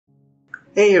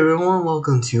Hey everyone,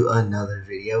 welcome to another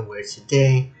video where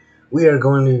today we are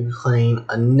going to be playing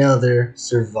another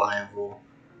survival.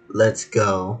 Let's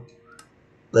go.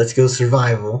 Let's go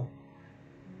survival.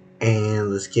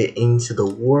 And let's get into the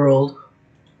world.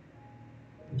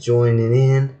 Joining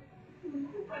in.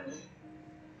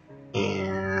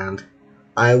 And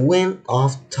I went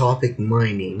off topic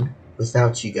mining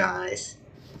without you guys,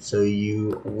 so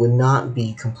you would not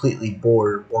be completely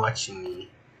bored watching me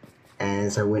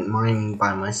as I went mining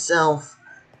by myself.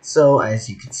 So as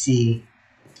you can see,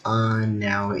 I'm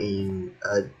now in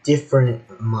a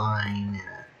different mine, in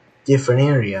a different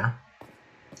area,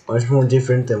 much more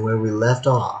different than where we left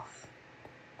off.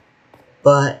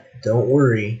 But don't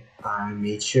worry, I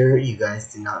made sure you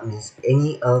guys did not miss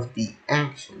any of the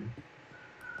action.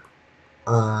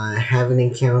 I haven't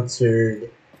encountered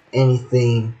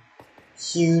anything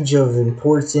huge of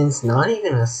importance, not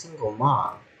even a single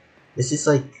mob. This is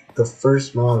like the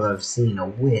first mob I've seen, a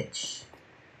witch.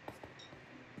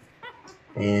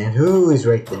 And who is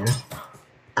right there?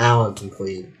 Ow, I've been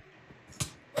poisoned.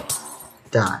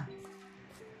 Die.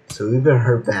 So we've been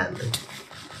hurt badly.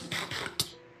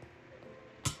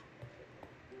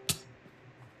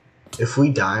 If we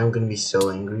die, I'm gonna be so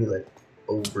angry, like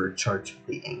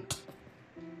overchargedly angry.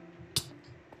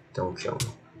 Don't kill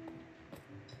me.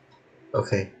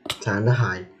 Okay, time to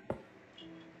hide.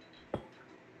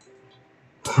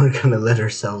 We're gonna let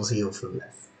ourselves heal from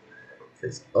this.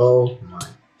 Because, oh my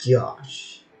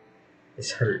gosh.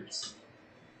 This hurts.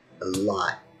 A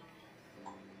lot.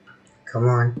 Come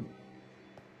on.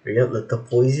 Hurry up, let the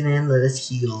poison in, let us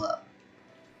heal up.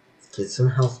 Let's get some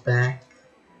health back.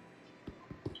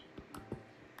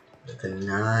 With a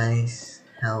nice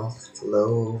health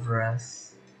flow over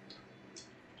us.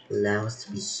 Allow us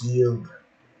to be healed.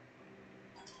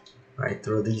 Alright,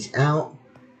 throw these out.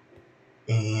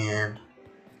 And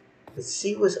let's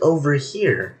see what's over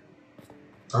here.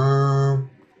 One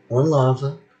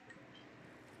lava.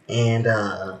 And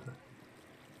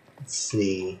let's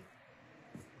see.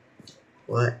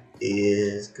 What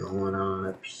is going on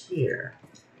up here?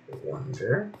 I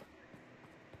wonder.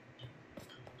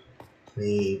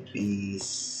 Maybe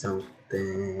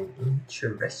something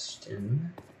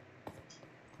interesting.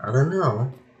 I don't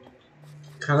know.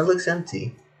 Kinda looks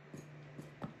empty.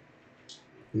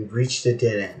 We've reached a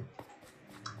dead end.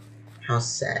 How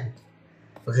sad.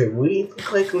 Okay, we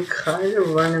look like we're kind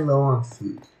of running low on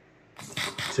food.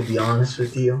 To be honest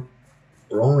with you,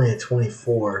 we're only at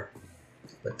 24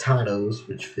 potatoes,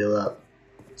 which fill up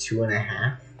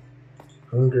 2.5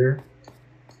 hunger.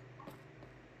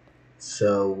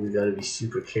 So we gotta be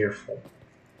super careful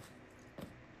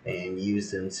and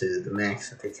use them to the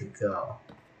max that they can go.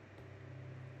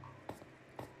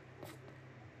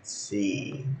 Let's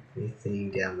see,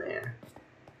 anything down there?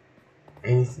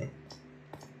 Anything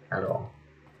at all?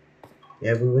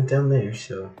 Yeah, we went down there,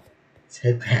 so let's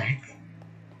head back.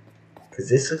 Because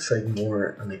this looks like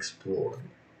more unexplored.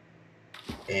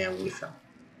 And we found.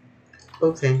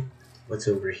 Okay, what's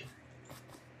over here?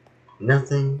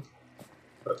 Nothing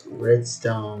but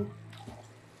redstone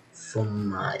for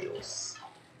miles.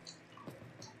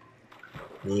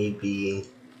 Maybe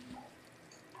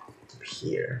up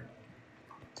here.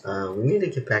 We need to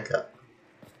get back up.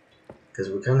 Because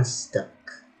we're kind of stuck.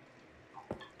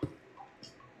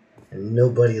 And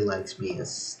nobody likes being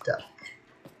stuck.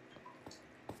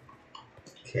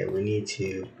 Okay, we need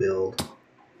to build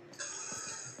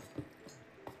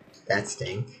that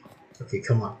stink. Okay,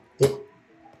 come on. Hit.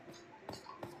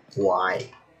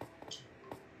 Why?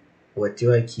 What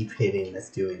do I keep hitting that's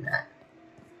doing that?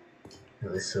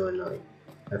 That was so annoying.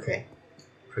 Okay.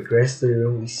 Progress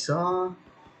through. We saw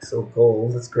so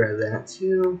gold. Let's grab that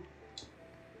too.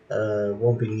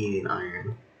 Won't be needing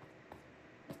iron.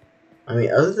 I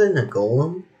mean, other than a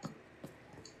golem,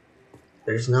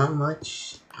 there's not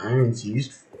much iron's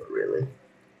used for, really.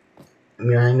 I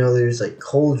mean, I know there's like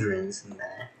cauldrons and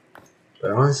that,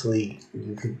 but honestly,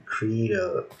 you could create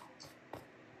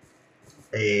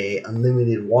a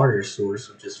unlimited water source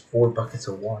with just 4 buckets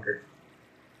of water.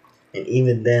 And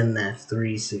even then, that's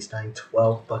 3, 6, 9,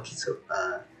 12 buckets of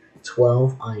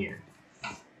 12 iron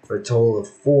for a total of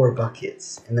 4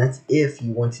 buckets. And that's if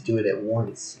you want to do it at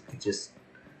once. You could just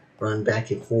run back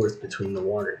and forth between the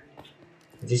water.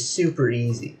 Just super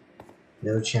easy.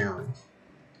 No challenge.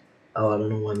 Oh, I don't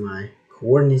know why my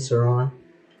coordinates are on.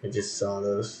 I just saw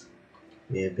those.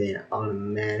 May have been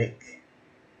automatic.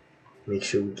 Make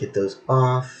sure we get those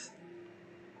off.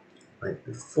 Like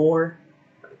before.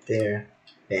 Right there.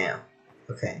 Bam.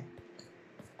 Okay.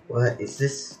 What is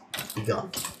this? We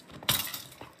got him.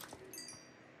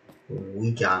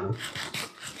 We got him.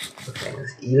 Okay,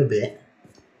 let's eat a bit.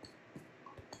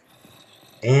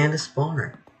 And a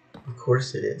spawner. Of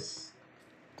course it is.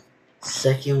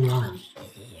 Second one.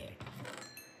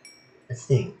 I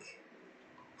think.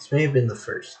 This may have been the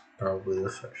first. Probably the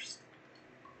first.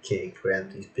 Okay,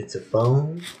 grab these bits of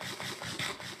bone.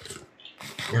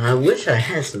 Now I wish I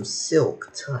had some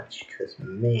silk touch, because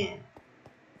man,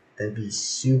 that'd be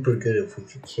super good if we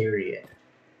could carry it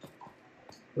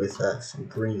with us and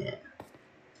bring it.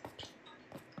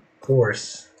 Of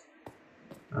course,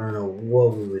 I don't know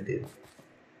what we would do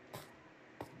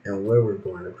and where we're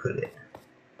going to put it.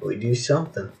 But we do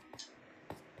something.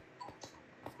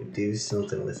 We do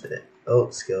something with it. Oh,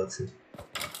 skeleton.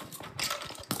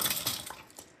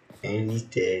 And he's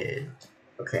dead.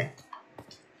 Okay.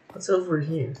 What's over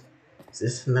here? Is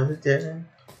this another dead end?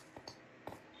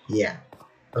 Yeah.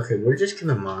 Okay, we're just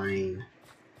gonna mine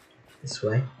this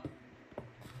way.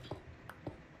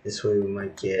 This way we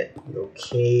might get a little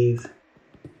cave.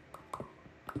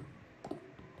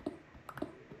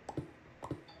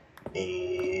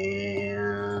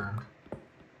 And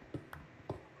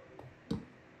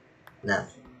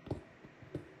nothing.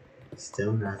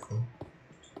 Still nothing.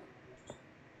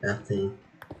 Nothing.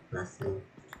 Nothing.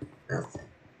 Nothing.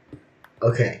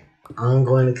 Okay, I'm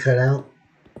going to cut out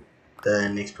the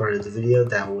next part of the video.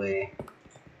 That way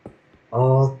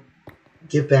I'll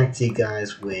get back to you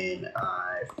guys when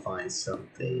I find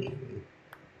something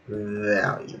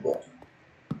valuable.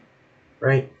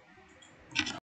 Right?